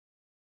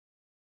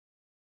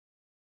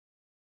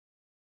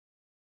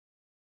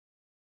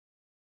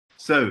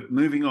So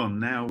moving on,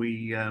 now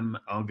we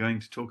are going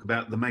to talk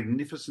about the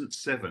Magnificent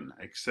Seven.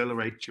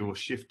 Accelerate your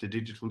shift to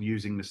digital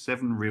using the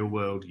 7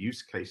 real-world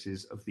use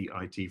cases of the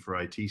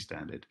IT4IT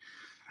standard.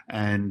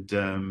 And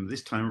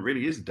this time it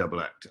really is a double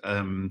act.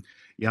 Jan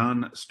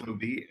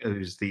Stobbe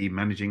is the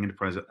managing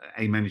enterprise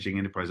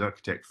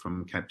architect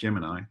from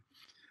Capgemini,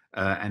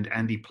 and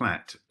Andy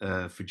Platt,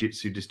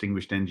 Fujitsu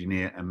distinguished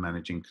engineer and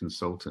managing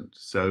consultant.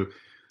 So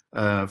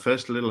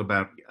first, a little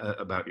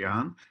about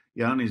Jan.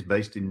 Jan is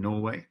based in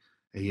Norway.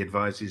 He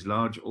advises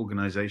large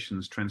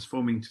organizations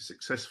transforming to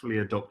successfully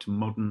adopt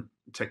modern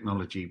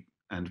technology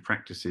and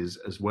practices,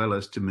 as well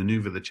as to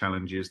maneuver the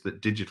challenges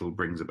that digital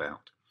brings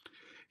about.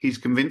 He's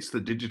convinced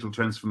that digital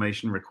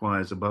transformation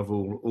requires, above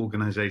all,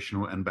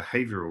 organizational and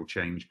behavioral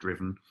change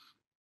driven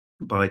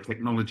by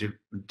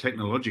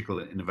technological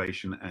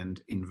innovation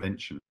and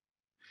invention.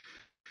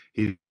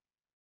 He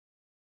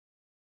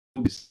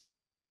is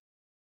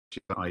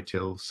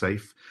ITIL,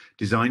 SAFE,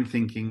 Design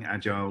Thinking,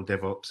 Agile,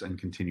 DevOps and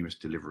Continuous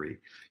Delivery.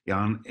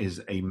 Jan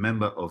is a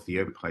member of the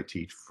Open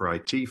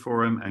IT4IT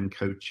Forum and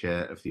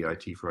co-chair of the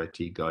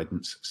IT4IT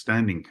Guidance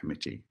Standing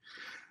Committee.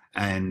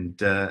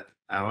 And our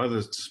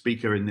other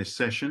speaker in this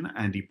session,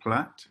 Andy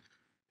Platt,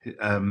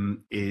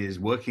 is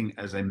working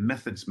as a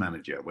methods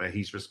manager, where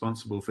he's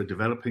responsible for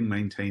developing,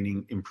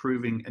 maintaining,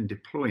 improving and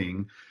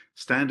deploying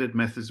standard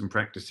methods and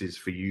practices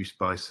for use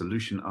by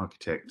solution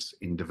architects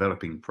in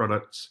developing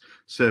products,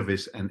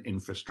 service and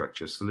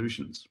infrastructure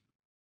solutions.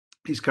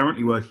 He's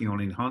currently working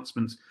on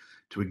enhancements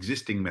to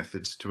existing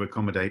methods to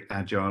accommodate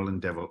Agile and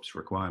DevOps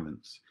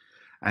requirements.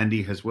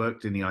 Andy has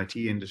worked in the IT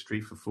industry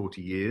for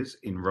 40 years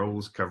in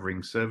roles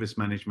covering service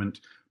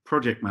management,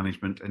 project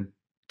management and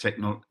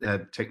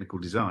technical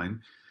design.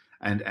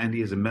 And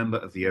Andy is a member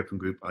of the Open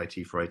Group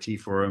IT4IT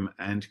Forum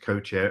and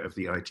co-chair of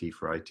the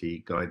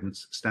IT4IT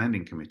Guidance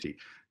Standing Committee.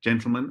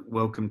 Gentlemen,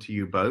 welcome to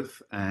you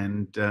both,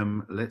 and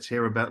let's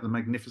hear about the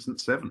Magnificent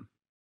Seven.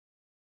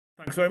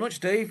 Thanks very much,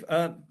 Steve.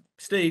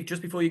 Steve,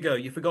 just before you go,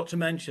 you forgot to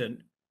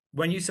mention,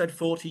 when you said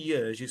 40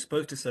 years, you're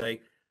supposed to say,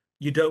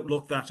 you don't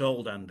look that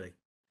old, Andy.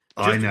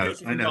 I know.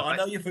 I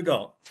know you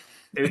forgot.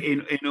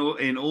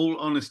 In all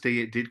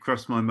honesty, it did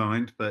cross my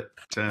mind, but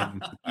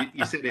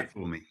you said it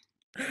for me.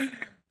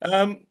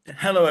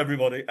 Hello,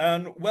 everybody,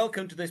 and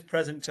welcome to this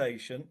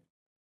presentation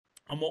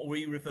on what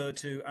we refer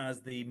to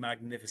as the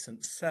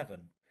Magnificent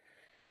Seven.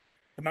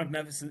 The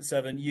Magnificent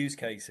Seven use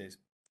cases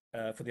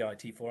for the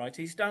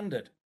IT4IT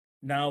standard.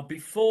 Now,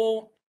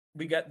 before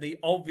we get the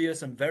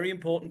obvious and very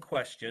important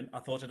question, I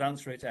thought I'd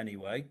answer it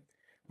anyway.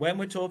 When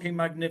we're talking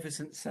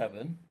Magnificent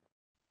Seven,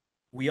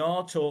 we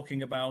are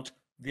talking about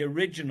the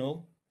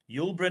original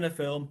Yul Brynner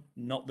film,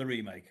 not the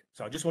remake.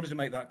 So I just wanted to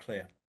make that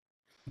clear.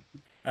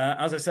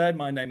 As I said,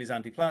 my name is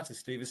Andy Platt, as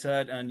Steve has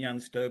said, and Jan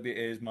Stobbe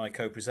is my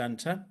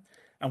co-presenter.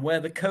 And we're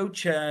the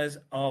co-chairs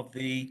of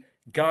the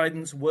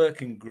Guidance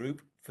Working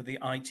Group for the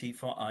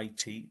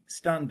IT4IT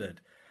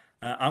Standard.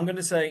 I'm going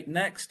to say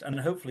next, and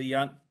hopefully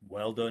Jan,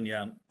 well done,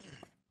 Jan.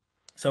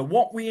 So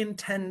what we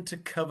intend to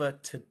cover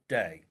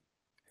today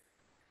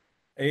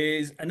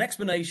is an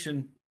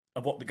explanation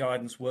of what the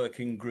Guidance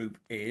Working Group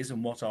is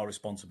and what our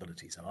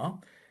responsibilities are,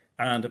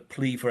 and a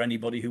plea for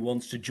anybody who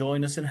wants to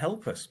join us and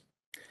help us.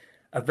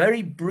 A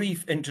very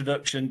brief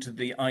introduction to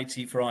the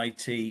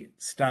IT4IT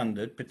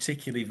standard,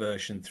 particularly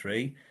version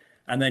 3,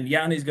 and then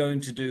Jan is going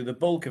to do the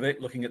bulk of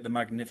it, looking at the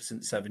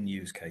Magnificent Seven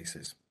use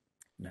cases.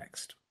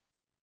 Next.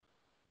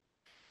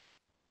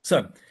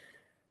 So,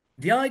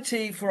 the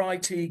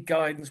IT4IT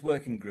Guidance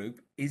Working Group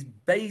is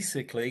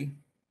basically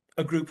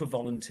a group of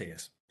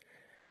volunteers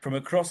from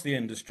across the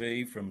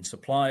industry, from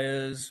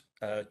suppliers,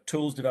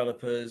 tools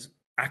developers,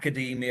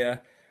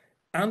 academia,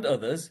 and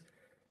others,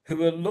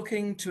 who are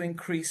looking to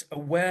increase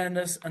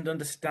awareness and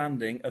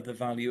understanding of the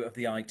value of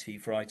the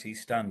IT4IT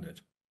standard.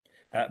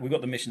 We've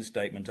got the mission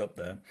statement up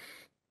there.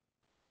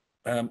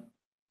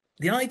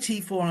 The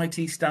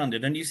IT4IT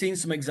standard, and you've seen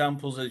some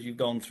examples as you've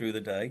gone through the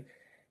day,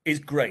 is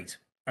great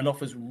and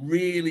offers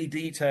really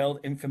detailed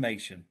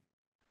information.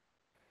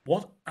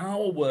 What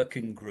our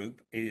working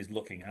group is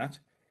looking at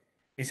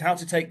is how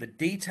to take the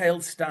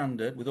detailed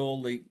standard with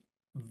all the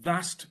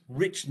vast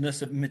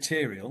richness of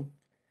material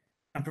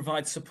and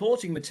provide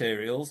supporting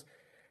materials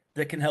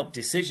that can help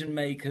decision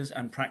makers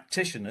and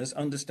practitioners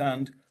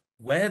understand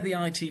where the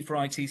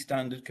IT4IT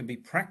standard can be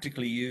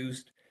practically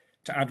used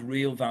to add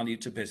real value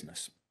to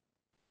business.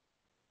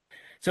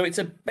 So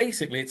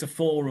basically it's a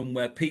forum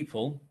where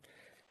people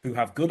who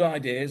have good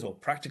ideas or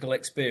practical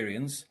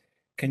experience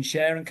can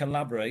share and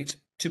collaborate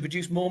to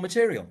produce more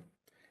material,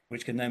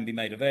 which can then be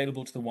made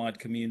available to the wide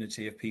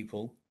community of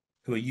people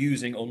who are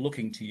using or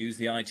looking to use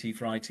the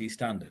IT4IT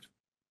standard.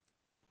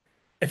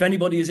 If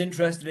anybody is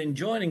interested in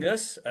joining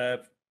us,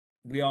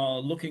 we are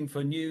looking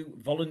for new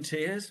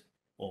volunteers,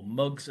 or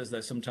mugs as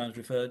they're sometimes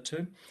referred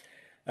to.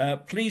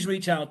 Please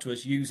reach out to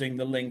us using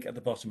the link at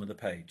the bottom of the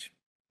page.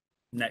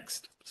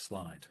 Next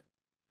slide.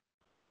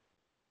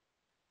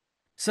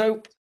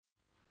 So,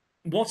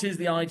 what is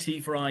the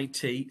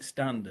IT4IT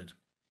standard?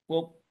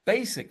 Well,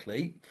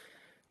 basically,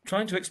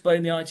 trying to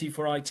explain the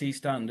IT4IT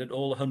standard,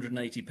 all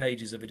 180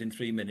 pages of it in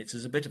 3 minutes,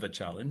 is a bit of a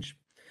challenge,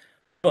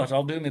 but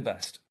I'll do my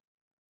best.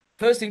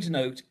 First thing to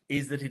note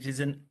is that it is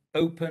an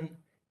open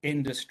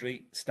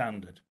industry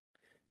standard,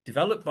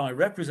 developed by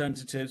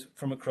representatives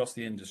from across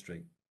the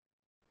industry.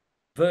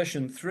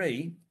 Version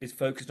 3 is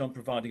focused on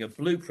providing a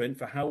blueprint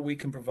for how we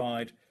can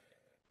provide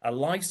a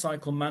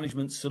lifecycle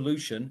management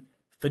solution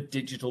for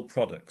digital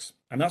products.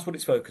 And that's what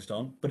it's focused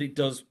on, but it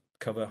does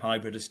cover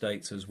hybrid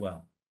estates as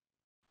well.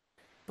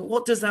 But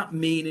what does that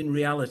mean in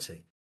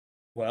reality?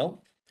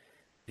 Well,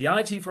 the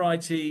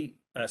IT4IT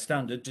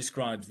standard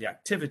describes the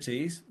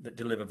activities that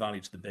deliver value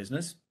to the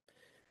business,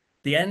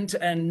 the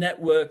end-to-end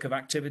network of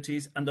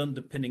activities and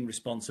underpinning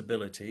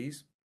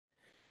responsibilities.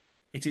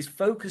 It is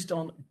focused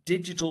on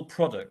digital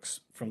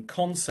products from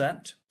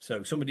concept,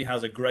 so somebody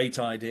has a great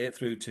idea,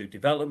 through to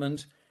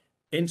development,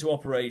 into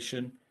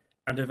operation,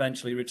 and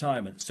eventually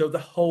retirement. So the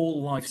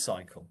whole life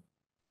cycle.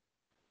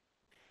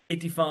 It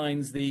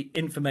defines the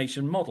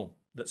information model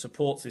that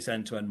supports this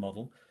end-to-end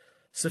model,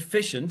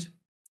 sufficient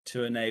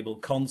to enable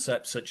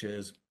concepts such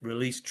as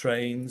release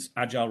trains,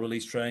 agile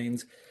release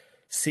trains,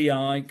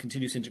 CI,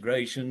 continuous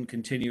integration,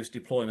 continuous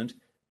deployment,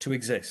 to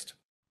exist.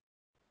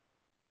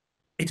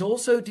 It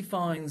also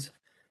defines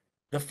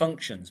the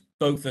functions,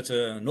 both at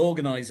an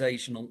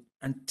organizational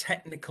and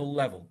technical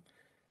level,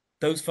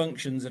 those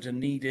functions that are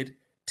needed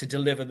to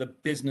deliver the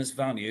business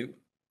value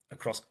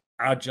across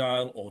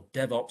Agile or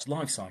DevOps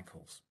life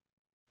cycles.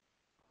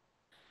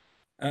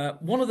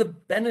 One of the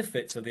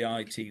benefits of the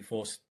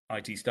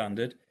IT4IT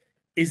standard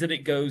is that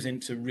it goes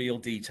into real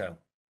detail.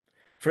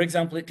 For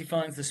example, it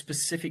defines the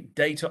specific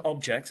data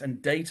objects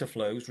and data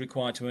flows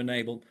required to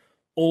enable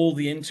all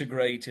the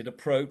integrated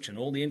approach and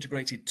all the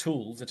integrated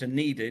tools that are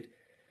needed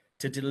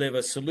to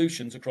deliver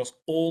solutions across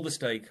all the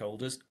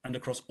stakeholders and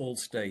across all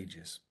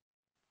stages.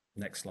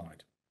 Next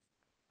slide.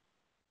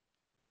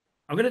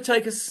 I'm going to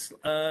take us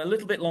a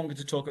little bit longer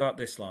to talk about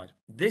this slide.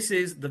 This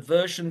is the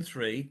version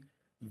 3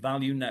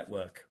 value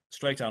network,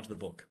 straight out of the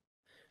book,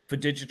 for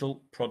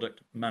digital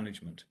product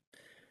management.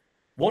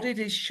 What it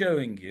is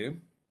showing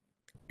you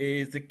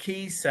is the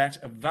key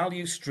set of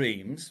value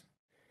streams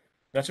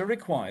that are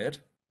required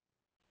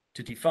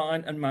to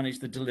define and manage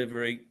the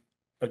delivery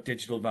of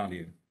digital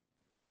value.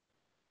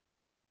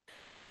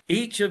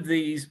 Each of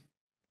these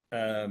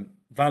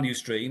value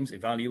streams,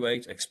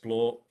 evaluate,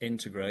 explore,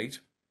 integrate,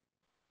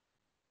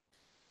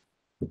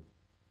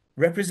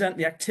 represent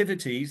the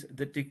activities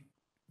that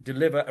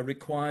deliver a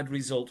required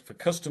result for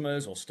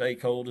customers or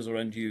stakeholders or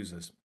end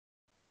users.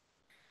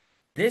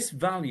 This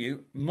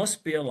value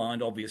must be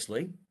aligned,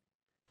 obviously,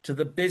 to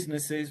the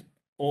business's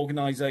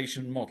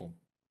organization model.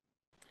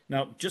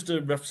 Now, just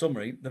a rough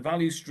summary, the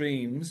value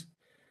streams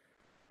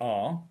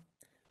are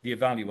the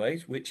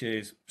evaluate, which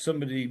is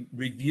somebody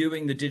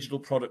reviewing the digital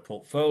product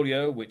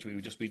portfolio, which we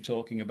would just be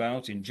talking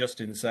about in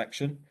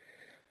section,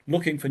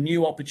 looking for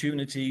new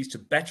opportunities to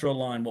better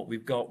align what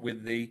we've got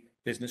with the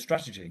business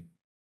strategy.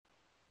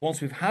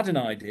 Once we've had an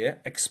idea,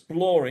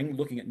 exploring,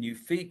 looking at new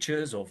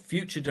features or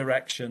future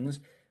directions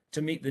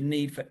to meet the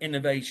need for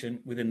innovation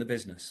within the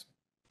business.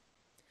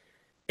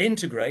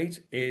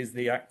 Integrate is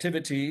the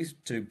activities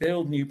to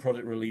build new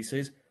product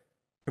releases,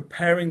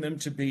 preparing them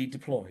to be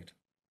deployed.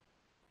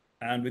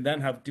 And we then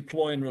have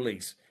deploy and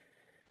release.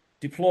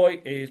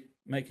 Deploy is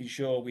making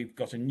sure we've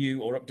got a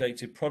new or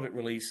updated product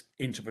release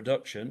into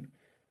production.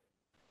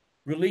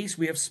 Release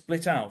we have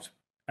split out,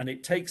 and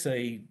it takes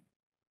a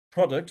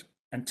product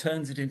and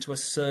turns it into a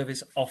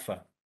service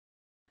offer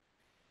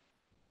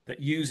that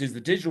uses the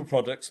digital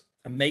products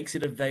and makes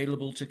it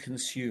available to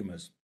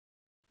consumers.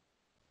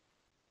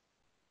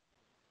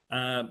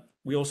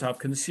 We also have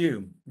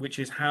consume, which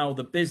is how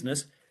the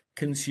business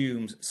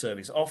consumes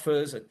service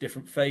offers at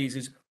different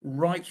phases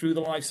right through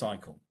the life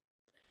cycle.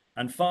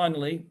 And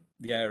finally,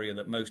 the area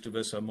that most of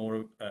us are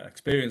more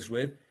experienced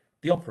with,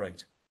 the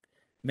operate,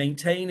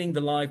 maintaining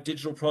the live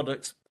digital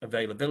products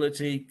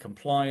availability,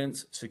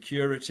 compliance,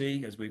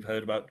 security, as we've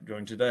heard about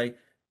during today,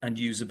 and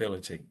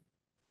usability.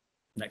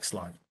 Next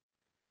slide.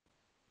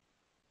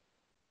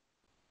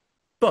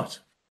 But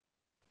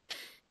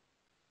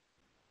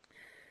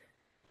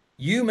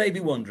you may be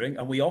wondering,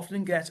 and we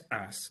often get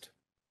asked,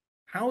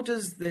 how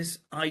does this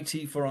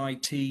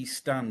IT4IT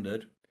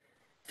standard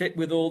fit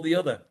with all the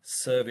other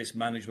service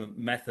management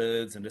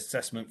methods and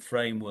assessment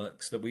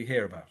frameworks that we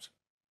hear about?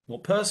 Well,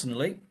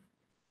 personally,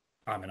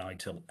 I'm an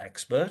ITIL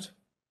expert.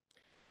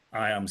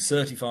 I am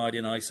certified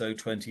in ISO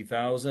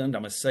 20000.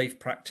 I'm a safe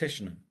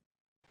practitioner.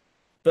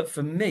 But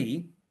for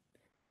me,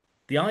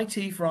 the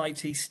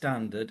IT4IT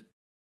standard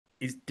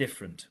is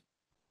different.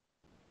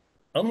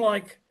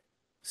 Unlike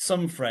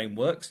some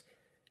frameworks,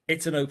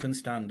 it's an open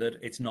standard.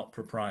 It's not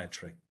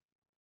proprietary.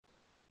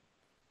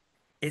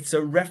 It's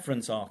a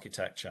reference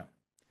architecture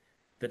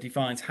that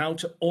defines how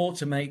to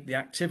automate the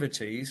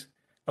activities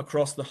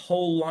across the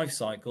whole life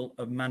cycle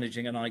of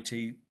managing an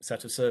IT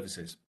set of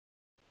services.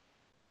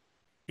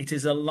 It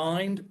is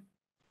aligned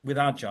with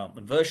Agile,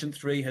 and version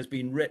 3 has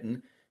been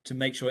written to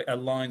make sure it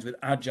aligns with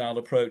Agile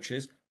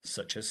approaches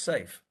such as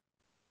SAFe.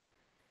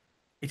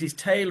 It is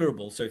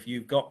tailorable, so if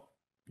you've got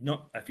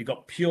if you've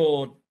got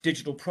pure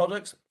digital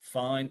products,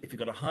 fine. If you've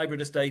got a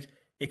hybrid estate,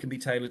 it can be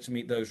tailored to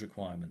meet those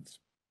requirements.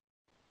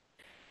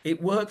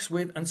 It works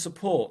with and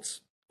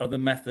supports other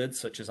methods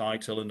such as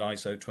ITIL and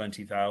ISO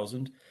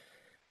 20000.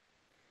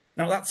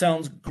 Now that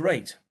sounds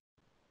great.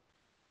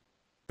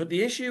 But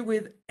the issue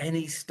with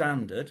any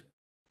standard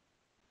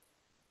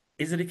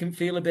is that it can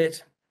feel a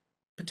bit,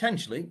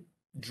 potentially,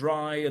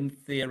 dry and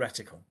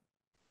theoretical.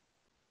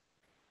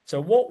 So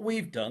what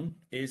we've done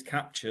is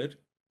captured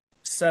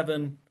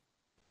 7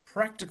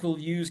 practical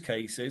use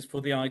cases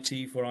for the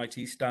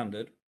IT4IT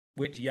standard,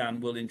 which Jan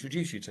will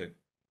introduce you to.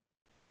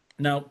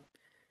 Now,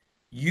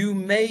 you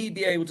may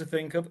be able to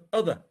think of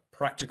other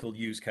practical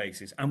use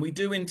cases, and we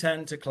do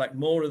intend to collect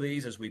more of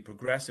these as we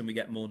progress and we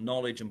get more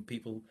knowledge and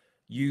people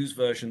use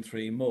version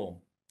 3 more.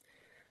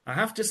 I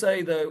have to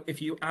say, though, if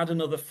you add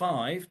another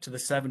 5 to the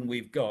 7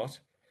 we've got,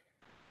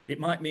 it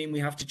might mean we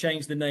have to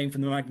change the name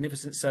from the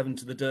Magnificent 7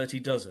 to the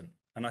Dirty Dozen.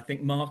 And I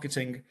think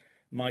marketing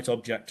might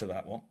object to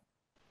that one.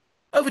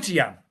 Over to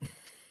Jan.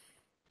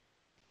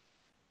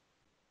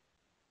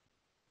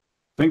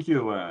 Thank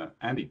you,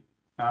 Andy.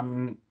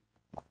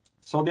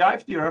 So the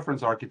IT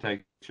reference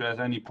architecture, as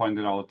Andy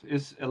pointed out,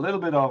 is a little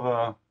bit of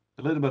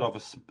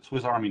a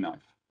Swiss Army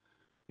knife.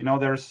 You know,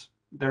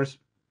 there's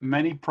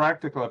many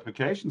practical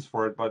applications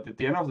for it, but at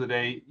the end of the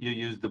day, you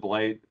use the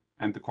blade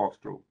and the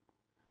corkscrew.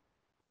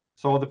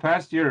 So the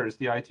past years,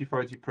 the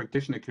IT4IT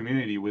practitioner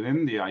community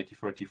within the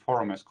IT4IT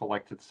forum has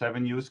collected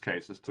 7 use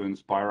cases to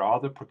inspire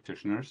other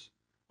practitioners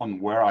on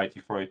where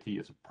IT4IT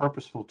is a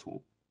purposeful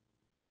tool.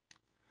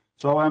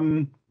 So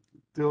in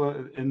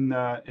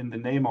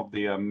the name of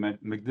the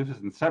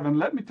Magnificent 7,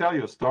 let me tell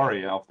you a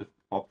story of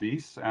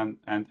these, and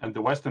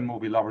the Western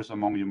movie lovers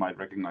among you might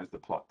recognize the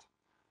plot.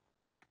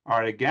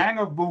 A gang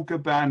of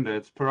VUCA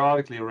bandits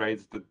periodically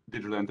raids the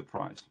digital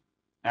enterprise.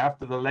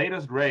 After the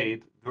latest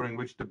raid, during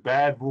which the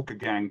bad VUCA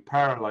gang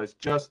paralyzed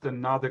just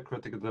another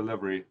critical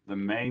delivery, the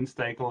main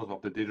stakeholders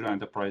of the digital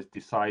enterprise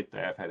decide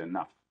they have had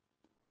enough.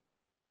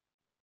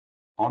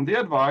 On the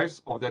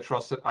advice of their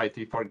trusted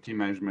IT4IT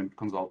management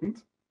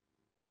consultant,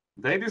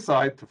 they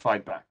decide to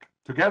fight back.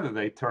 Together,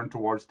 they turn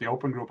towards the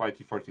open group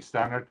IT4IT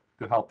standard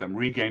to help them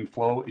regain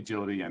flow,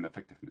 agility, and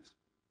effectiveness.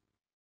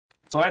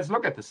 So let's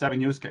look at the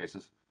 7 use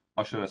cases,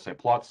 or should I say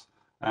plots,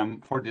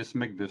 for this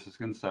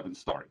Magnificent 7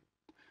 story.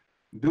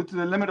 Due to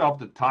the limit of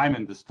the time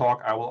in this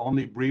talk, I will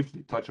only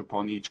briefly touch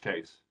upon each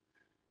case.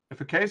 If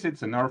a case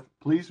hits a nerve,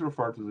 please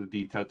refer to the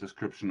detailed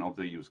description of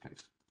the use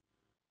case.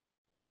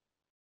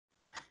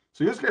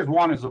 So use case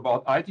 1 is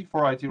about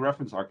IT4IT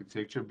reference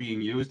architecture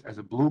being used as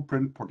a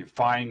blueprint for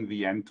defining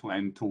the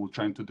end-to-end tool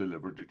chain to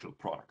deliver digital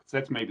products.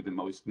 That's maybe the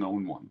most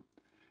known one.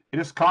 It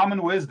is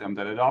common wisdom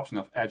that adoption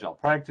of Agile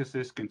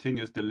practices,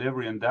 continuous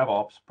delivery, and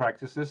DevOps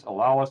practices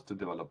allow us to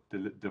develop,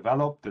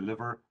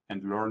 deliver,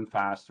 and learn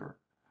faster.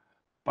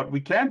 But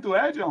we can't do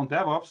Agile and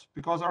DevOps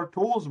because our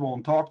tools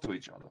won't talk to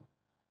each other.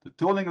 The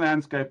tooling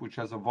landscape, which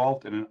has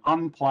evolved in an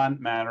unplanned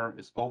manner,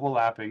 is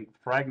overlapping,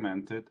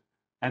 fragmented,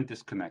 and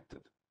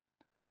disconnected.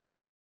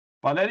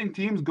 By letting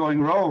teams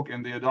going rogue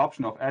in the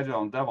adoption of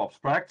Agile and DevOps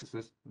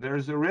practices, there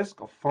is a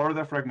risk of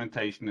further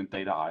fragmentation and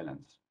data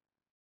islands.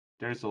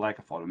 There is a lack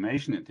of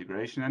automation,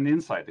 integration, and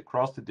insight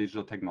across the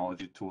digital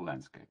technology tool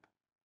landscape.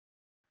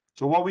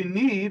 So what we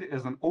need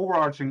is an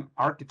overarching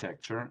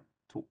architecture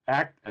to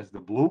act as the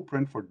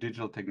blueprint for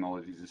digital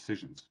technology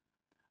decisions.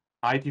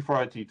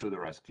 IT4IT to the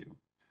rescue.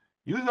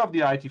 Use of the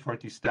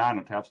IT4IT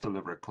standard helps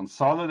deliver a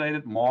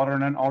consolidated,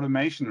 modern, and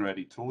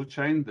automation-ready tool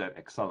chain that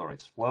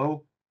accelerates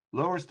flow,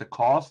 lowers the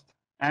cost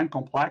and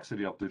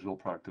complexity of digital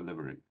product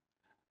delivery.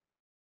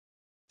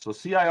 So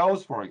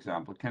CIOs, for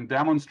example, can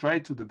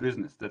demonstrate to the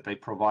business that they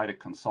provide a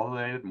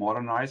consolidated,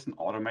 modernized, and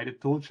automated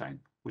tool chain,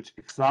 which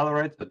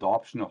accelerates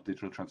adoption of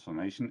digital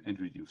transformation and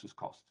reduces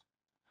costs.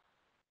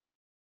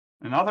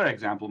 Another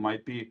example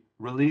might be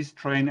release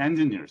train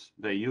engineers.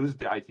 They use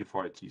the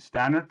IT4IT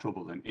standard to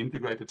build an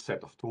integrated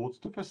set of tools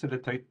to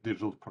facilitate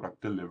digital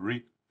product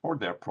delivery for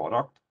their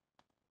product.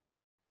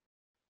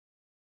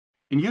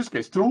 In use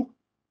case 2,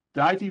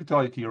 the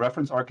IT4IT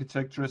Reference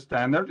Architecture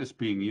Standard is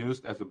being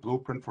used as a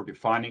blueprint for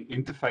defining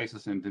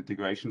interfaces and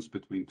integrations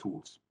between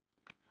tools.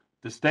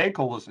 The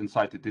stakeholders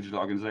inside the digital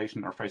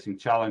organization are facing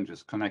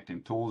challenges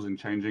connecting tools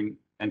and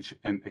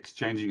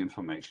exchanging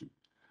information.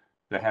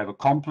 They have a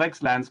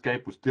complex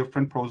landscape with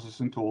different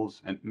processes and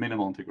tools and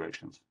minimal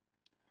integrations.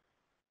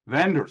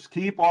 Vendors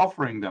keep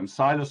offering them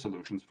silo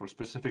solutions for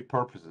specific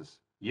purposes,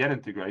 yet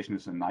integration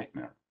is a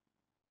nightmare.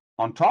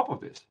 On top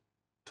of this,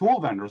 tool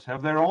vendors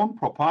have their own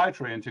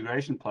proprietary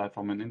integration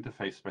platform and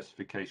interface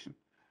specification.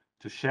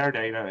 To share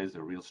data is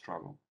a real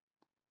struggle.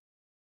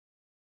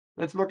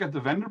 Let's look at the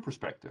vendor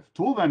perspective.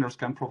 Tool vendors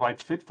can provide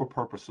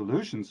fit-for-purpose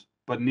solutions,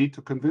 but need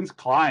to convince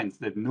clients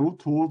that new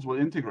tools will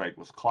integrate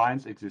with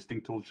clients'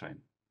 existing toolchain.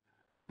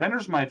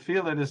 Vendors might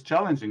feel it is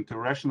challenging to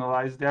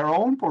rationalize their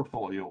own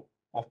portfolio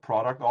of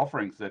product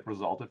offerings that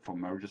resulted from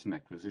mergers and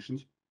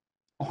acquisitions,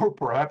 or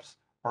perhaps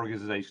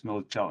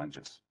organizational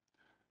challenges.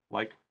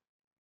 Like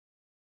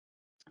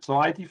So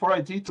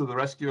IT4IT to the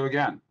rescue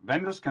again.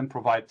 Vendors can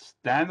provide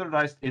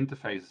standardized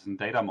interfaces and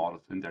data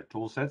models in their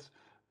toolsets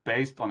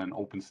based on an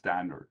open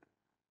standard.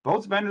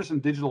 Both vendors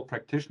and digital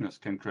practitioners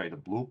can create a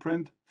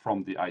blueprint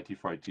from the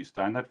IT4IT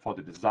standard for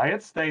the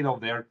desired state of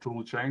their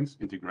tool chains,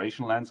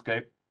 integration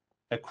landscape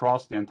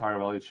across the entire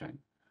value chain,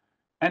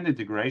 and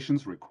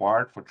integrations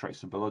required for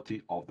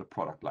traceability of the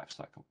product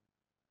lifecycle.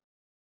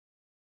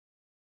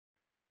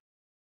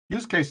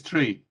 Use case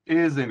 3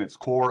 is in its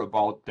core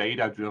about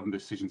data-driven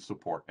decision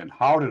support and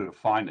how to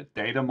define a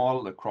data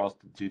model across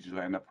the digital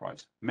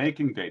enterprise,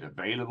 making data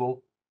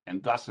available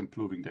and thus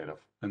improving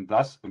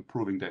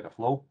data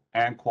flow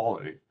and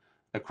quality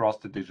across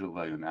the digital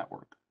value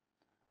network.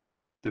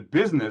 The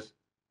business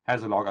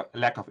has a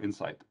lack of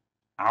insight.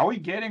 Are we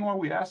getting what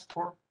we asked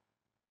for?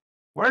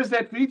 Where is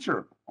that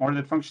feature or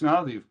that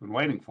functionality you've been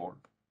waiting for?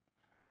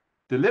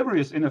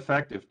 Delivery is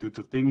ineffective due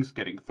to things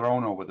getting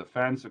thrown over the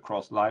fence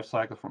across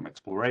lifecycle from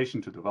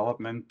exploration to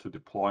development to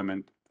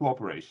deployment to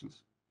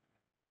operations.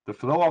 The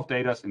flow of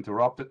data is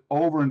interrupted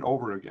over and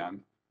over again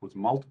with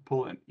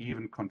multiple and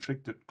even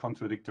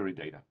contradictory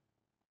data.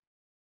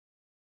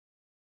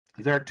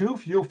 There are too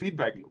few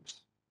feedback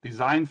loops.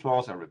 Design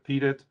flaws are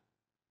repeated,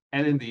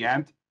 and in the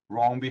end,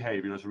 wrong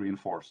behavior is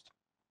reinforced.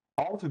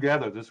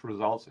 Altogether, this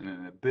results in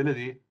an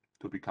ability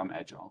to become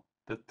agile.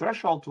 The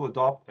threshold to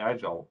adopt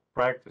agile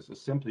practice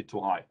is simply too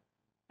high,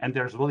 and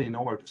there's really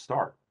nowhere to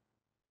start.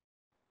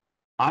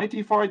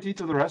 IT4IT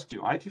to the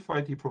rescue.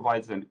 IT4IT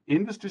provides an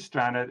industry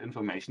standard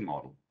information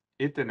model.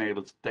 It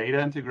enables data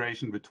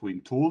integration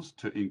between tools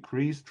to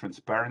increase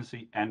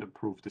transparency and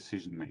improve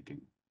decision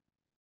making.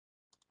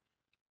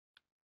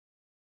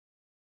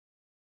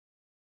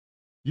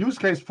 Use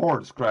case 4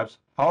 describes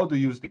how to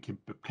use the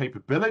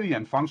capability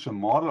and function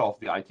model of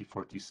the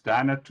IT4IT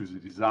standard to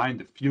design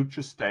the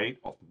future state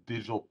of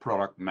digital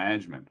product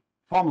management,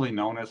 formerly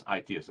known as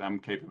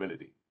ITSM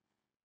capability.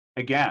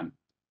 Again,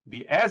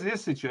 the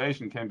as-is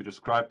situation can be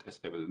described as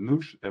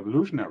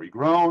evolutionary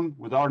grown,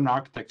 without an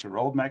architecture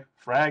roadmap,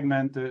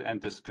 fragmented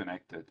and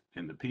disconnected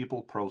in the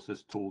people,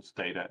 process, tools,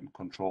 data, and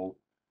control,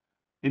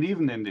 and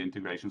even in the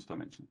integrations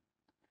dimension.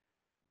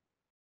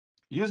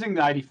 Using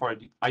the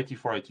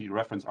IT4IT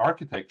Reference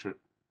Architecture,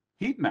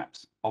 heat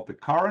maps of the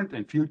current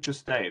and future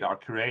state are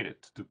created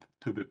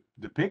to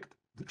depict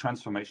the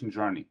transformation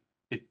journey.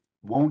 It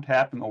won't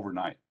happen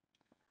overnight.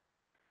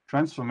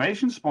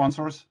 Transformation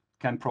sponsors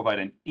can provide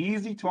an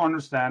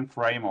easy-to-understand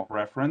frame of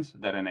reference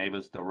that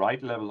enables the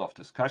right level of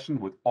discussion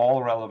with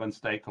all relevant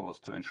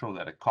stakeholders to ensure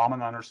that a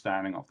common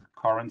understanding of the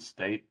current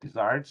state,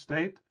 desired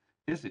state,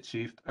 is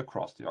achieved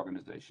across the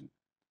organization.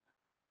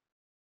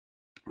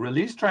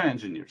 Release train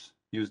engineers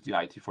use the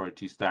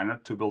IT4IT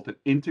standard to build an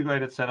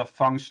integrated set of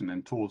functions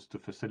and tools to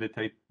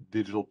facilitate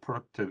digital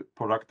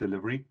product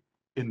delivery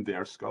in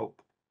their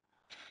scope.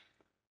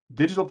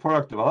 Digital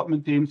product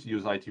development teams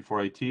use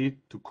IT4IT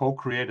to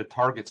co-create a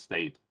target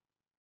state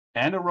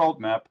and a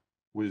roadmap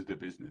with the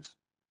business.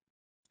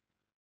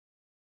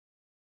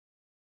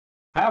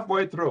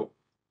 Halfway through.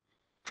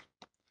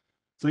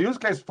 So use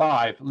case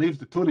 5 leaves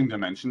the tooling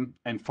dimension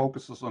and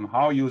focuses on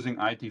how using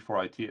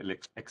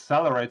IT4IT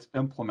accelerates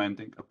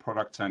implementing a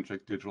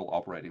product-centric digital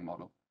operating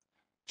model.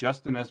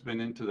 Justin has been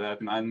into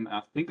that, and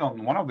I think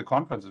on one of the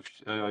conferences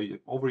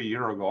over a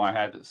year ago, I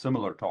had a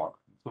similar talk.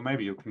 So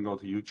maybe you can go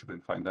to YouTube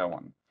and find that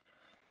one.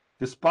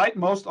 Despite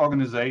most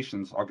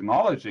organizations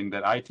acknowledging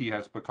that IT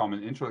has become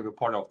an integral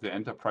part of the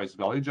enterprise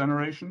value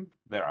generation,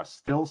 there are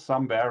still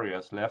some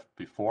barriers left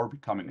before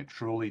becoming a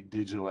truly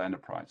digital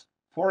enterprise.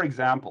 For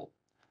example,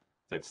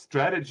 that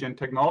strategy and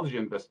technology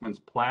investments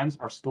plans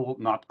are still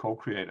not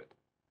co-created.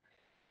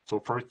 So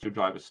first you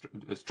drive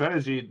a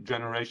strategy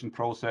generation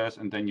process,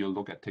 and then you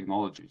look at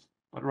technologies.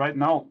 But right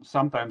now,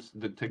 sometimes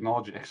the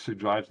technology actually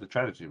drives the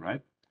strategy, right?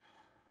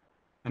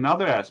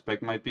 Another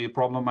aspect a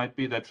problem might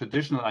be that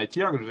traditional IT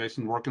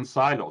organizations work in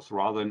silos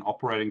rather than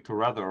operating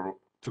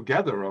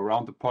together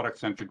around the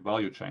product-centric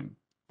value chain.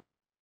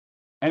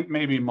 And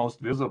maybe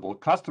most visible,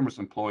 customers,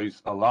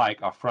 employees alike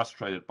are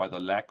frustrated by the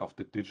lack of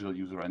the digital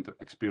user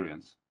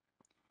experience.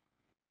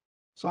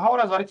 So how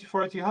does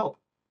IT4IT help?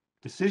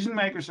 Decision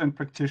makers and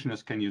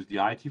practitioners can use the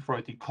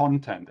IT4IT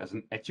content as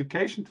an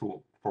education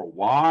tool for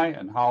why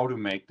and how to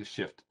make the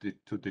shift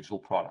to digital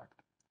product.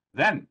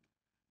 Then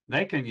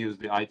they can use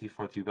the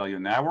IT4IT value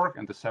network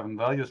and the 7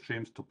 value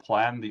streams to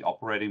plan the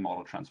operating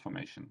model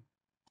transformation.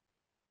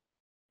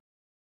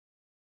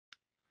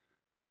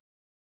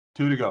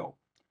 2 to go.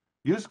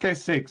 Use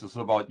case 6 is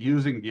about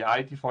using the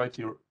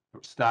IT4IT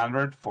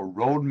standard for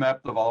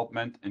roadmap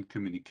development and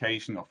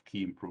communication of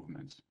key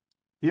improvements.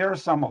 Here are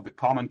some of the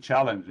common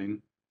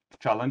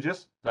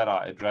challenges that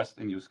are addressed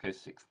in use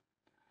case 6.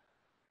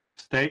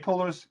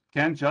 Stakeholders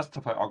can't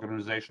justify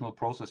organizational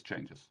process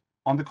changes.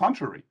 On the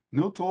contrary,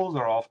 new tools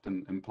are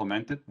often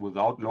implemented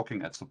without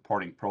looking at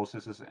supporting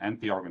processes and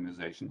the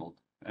organizational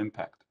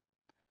impact.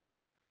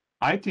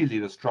 IT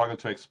leaders struggle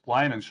to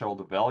explain and show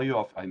the value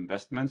of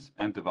investments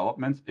and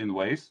developments in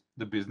ways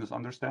the business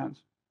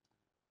understands.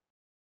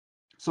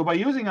 So by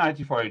using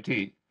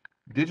IT4IT,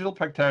 digital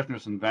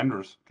practitioners and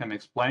vendors can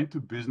explain to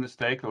business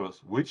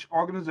stakeholders which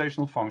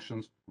organizational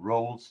functions,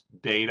 roles,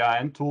 data,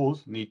 and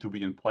tools need to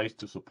be in place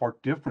to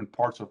support different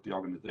parts of the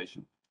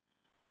organization.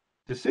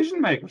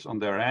 Decision makers on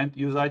their end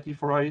use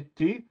IT4IT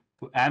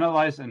to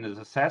analyze and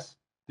assess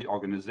the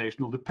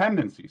organizational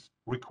dependencies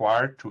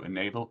required to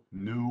enable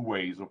new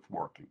ways of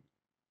working.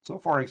 So,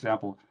 for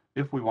example,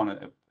 if we want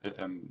to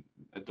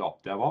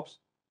adopt DevOps,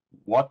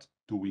 what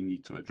do we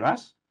need to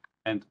address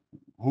and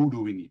who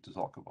do we need to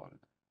talk about it?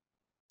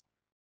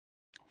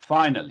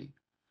 Finally,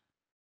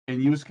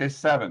 in use case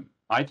 7,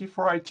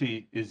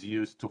 IT4IT is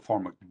used to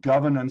form a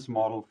governance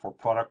model for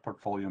product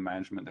portfolio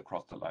management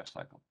across the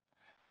lifecycle.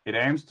 It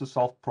aims to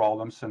solve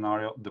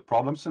the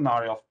problem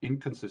scenario of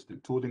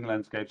inconsistent tooling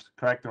landscapes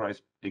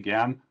characterized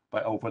again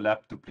by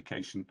overlap,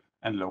 duplication,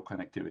 and low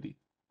connectivity,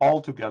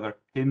 altogether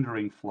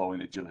hindering flow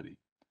and agility.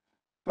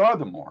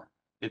 Furthermore,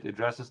 it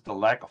addresses the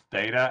lack of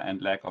data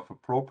and lack of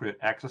appropriate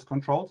access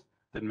controls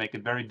that make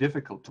it very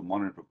difficult to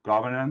monitor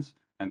governance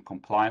and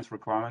compliance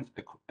requirements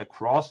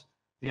across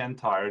the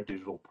entire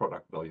digital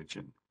product value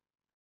chain.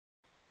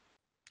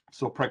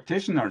 So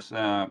practitioners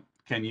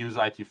can use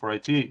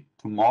IT4IT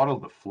to model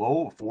the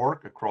flow of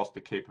work across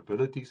the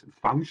capabilities and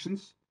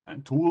functions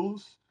and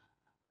tools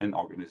and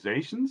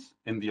organizations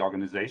in the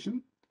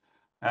organization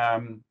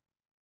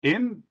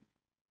in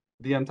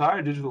the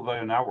entire digital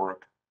value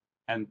network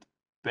and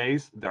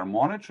base their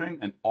monitoring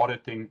and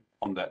auditing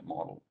on that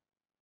model.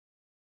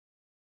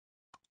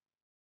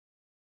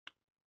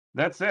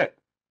 That's it.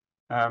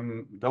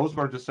 Those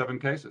were the 7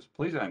 cases.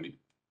 Please, Andy.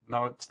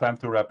 Now it's time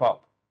to wrap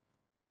up.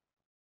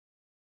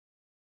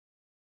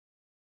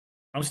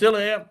 I'm still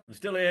here. I'm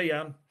still here,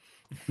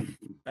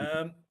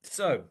 Jan.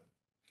 So,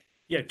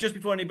 yeah, just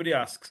before anybody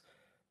asks,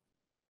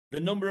 the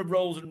number of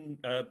roles and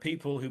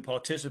people who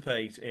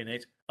participate in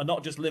it are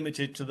not just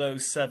limited to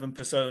those 7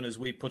 personas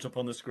we put up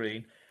on the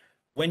screen.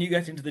 When you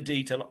get into the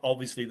detail,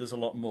 obviously, there's a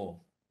lot more.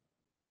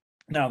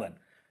 Now then,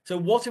 so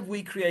what have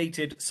we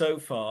created so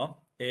far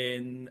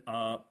in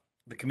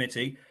the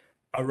committee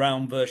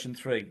around version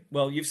 3?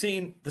 Well, you've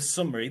seen the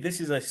summary.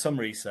 This is a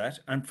summary set.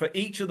 And for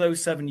each of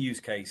those 7 use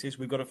cases,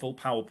 we've got a full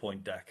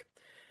PowerPoint deck.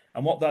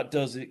 And what that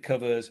does, it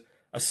covers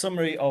a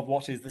summary of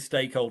what is the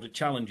stakeholder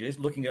challenges,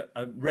 looking at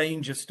a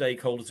range of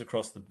stakeholders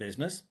across the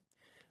business.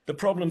 The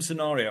problem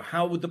scenario,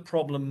 how would the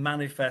problem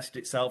manifest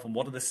itself and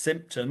what are the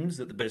symptoms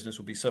that the business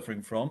will be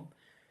suffering from?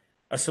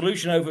 A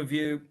solution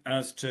overview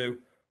as to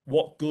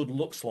what good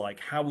looks like,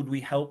 how would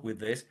we help with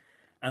this?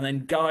 And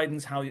then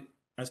guidance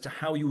as to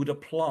how you would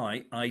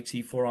apply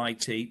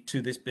IT4IT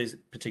to this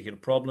particular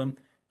problem,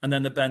 and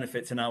then the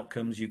benefits and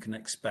outcomes you can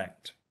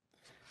expect.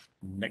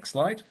 Next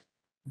slide.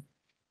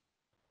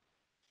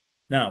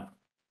 Now,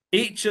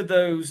 each of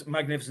those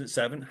Magnificent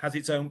 7 has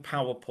its own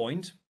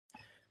PowerPoint,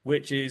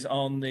 which is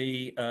on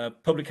the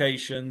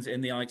publications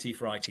in the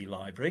IT4IT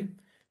library.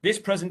 This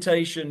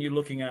presentation you're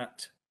looking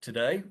at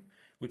today,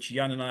 which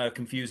Jan and I are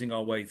confusing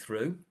our way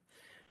through,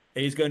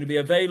 is going to be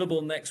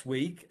available next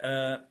week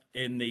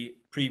in the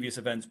previous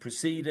events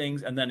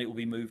proceedings, and then it will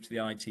be moved to the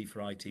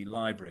IT4IT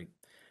library.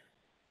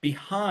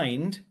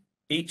 Behind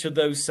each of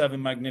those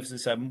 7 Magnificent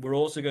 7, we're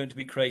also going to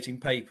be creating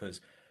papers.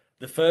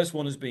 The first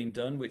one has been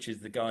done, which is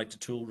the Guide to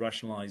Tool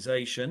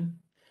Rationalization.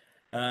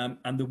 And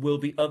there will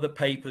be other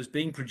papers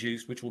being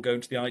produced, which will go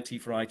into the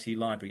IT4IT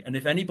library. And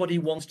if anybody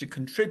wants to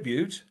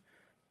contribute,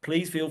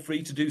 please feel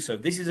free to do so.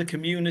 This is a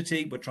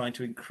community. We're trying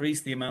to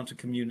increase the amount of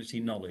community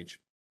knowledge.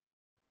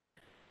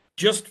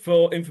 Just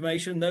for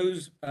information,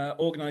 those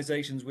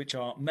organizations which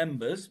are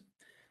members,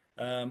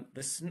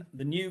 the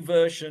new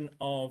version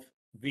of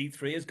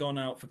V3 has gone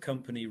out for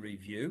company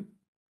review.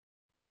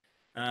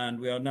 And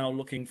we are now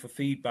looking for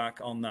feedback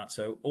on that.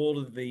 So all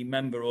of the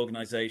member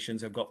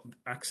organizations have got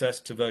access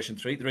to version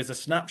 3. There is a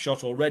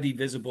snapshot already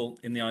visible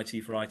in the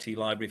IT4IT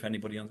library if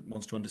anybody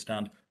wants to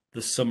understand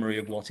the summary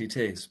of what it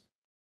is.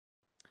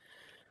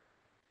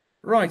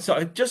 Right, so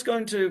I'm just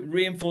going to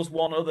reinforce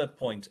one other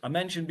point. I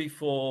mentioned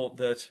before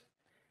that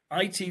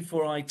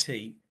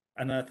IT4IT,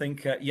 and I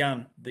think,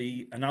 Jan,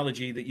 the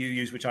analogy that you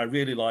use, which I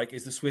really like,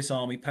 is the Swiss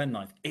Army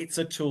penknife. It's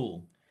a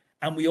tool,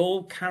 and we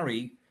all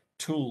carry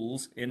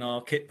tools in our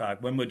kit bag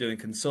when we're doing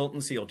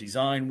consultancy or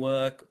design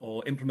work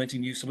or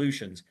implementing new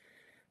solutions.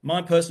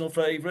 My personal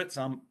favorites,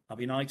 I've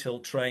been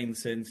ITIL trained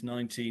since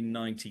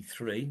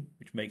 1993,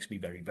 which makes me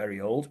very,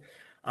 very old.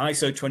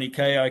 ISO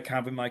 20K I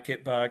have in my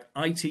kit bag.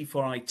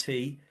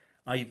 IT4IT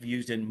I've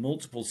used in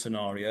multiple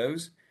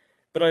scenarios,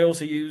 but I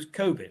also use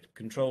COBIT,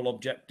 Control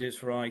Objectives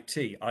for IT.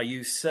 I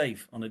use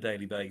SAFE on a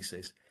daily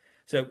basis.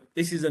 So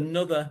this is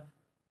another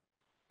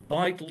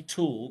vital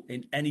tool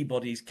in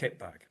anybody's kit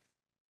bag.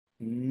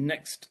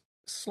 Next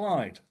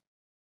slide.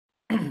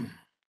 That's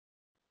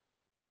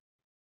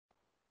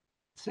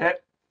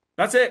it.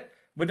 That's it.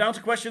 We're down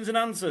to questions and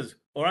answers,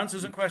 or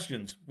answers and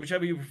questions,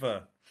 whichever you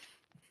prefer.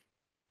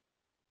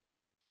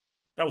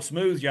 That was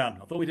smooth, Jan.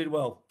 I thought we did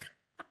well.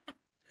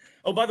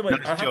 Oh, by the way,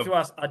 I have to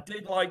ask, I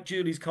did like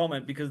Julie's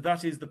comment because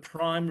that is the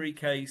primary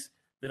case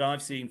that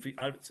I've seen.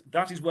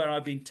 That is where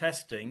I've been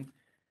testing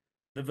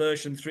the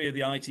version 3 of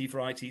the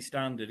IT4IT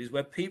standard is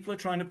where people are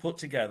trying to put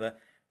together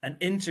an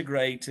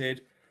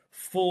integrated,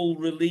 full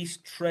release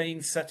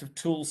trained set of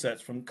tool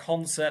sets from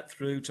concept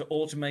through to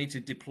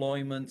automated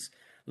deployments,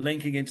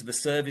 linking into the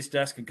service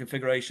desk and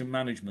configuration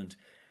management.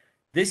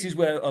 This is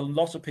where a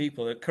lot of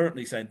people are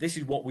currently saying this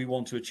is what we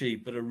want to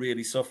achieve, but are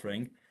really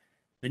suffering.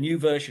 The new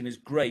version is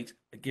great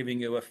at giving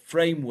you a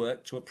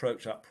framework to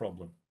approach that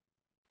problem.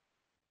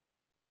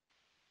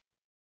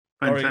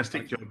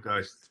 Fantastic job,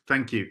 guys.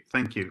 Thank you.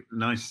 Thank you.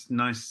 Nice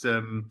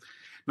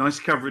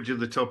coverage of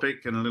the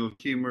topic and a little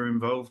humor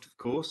involved, of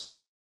course.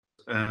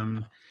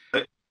 I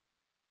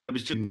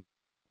was just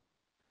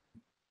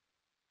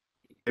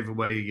give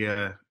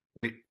away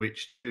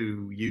which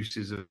two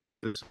uses of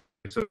this.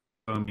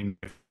 I mean,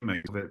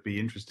 it'd be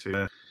interesting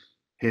to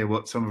hear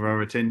what some of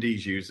our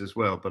attendees use as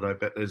well. But I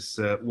bet there's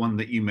one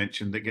that you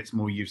mentioned that gets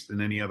more use than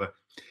any other.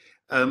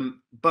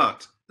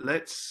 But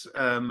let's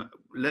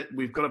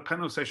we've got a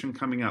panel session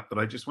coming up, but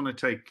I just want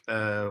to take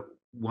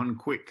one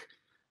quick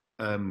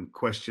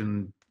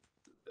question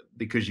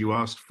because you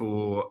asked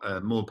for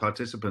more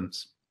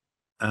participants.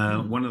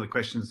 One of the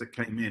questions that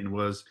came in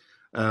was,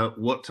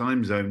 what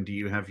time zone do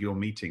you have your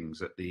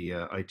meetings at the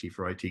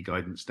IT4IT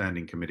Guidance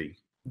Standing Committee?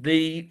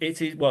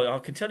 It is, well, I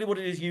can tell you what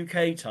it is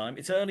UK time.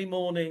 It's early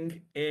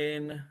morning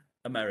in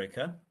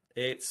America.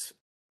 It's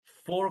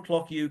 4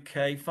 o'clock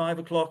UK, 5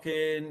 o'clock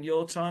in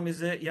your time,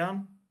 is it,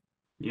 Jan?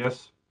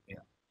 Yes.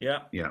 Yeah.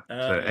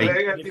 So 8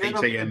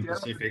 a.m.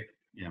 Pacific.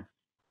 Yeah.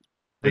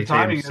 The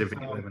timing is Pacific,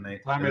 11,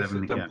 time is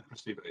 11, yeah.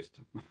 democracy based.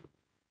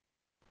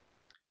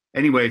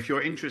 Anyway, if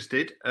you're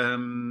interested,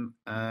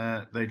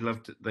 they'd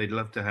love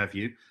to have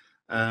you.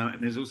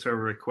 And there's also a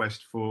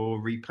request for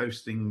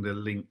reposting the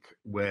link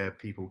where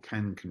people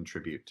can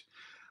contribute.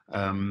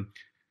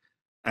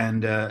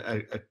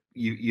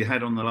 You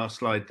had on the last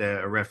slide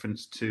there a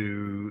reference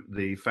to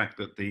the fact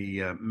that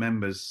the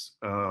members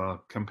are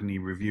company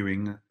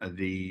reviewing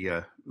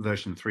the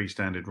version 3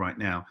 standard right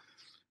now.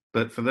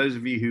 But for those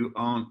of you who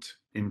aren't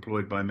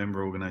employed by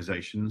member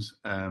organizations,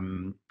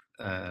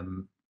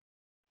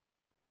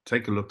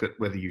 take a look at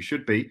whether you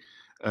should be,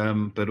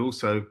 but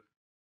also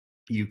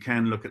you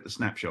can look at the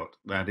snapshot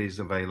that is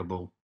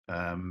available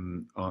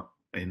in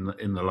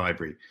the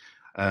library.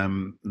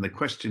 The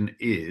question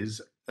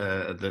is,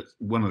 that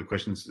one of the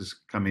questions that's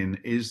come in,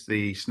 is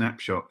the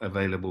snapshot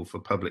available for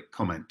public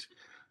comment?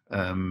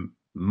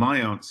 My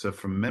answer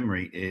from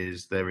memory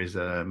is there is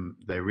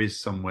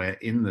somewhere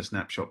in the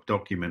snapshot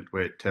document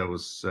where it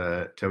tells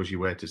you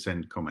where to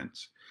send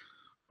comments.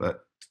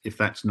 But if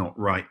that's not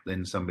right,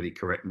 then somebody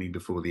correct me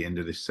before the end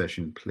of this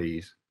session,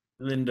 please.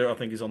 Linda, I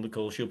think, is on the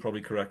call. She'll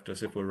probably correct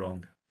us if we're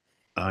wrong.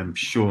 I'm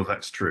sure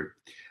that's true.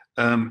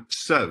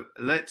 So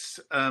let's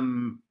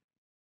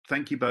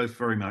thank you both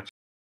very much.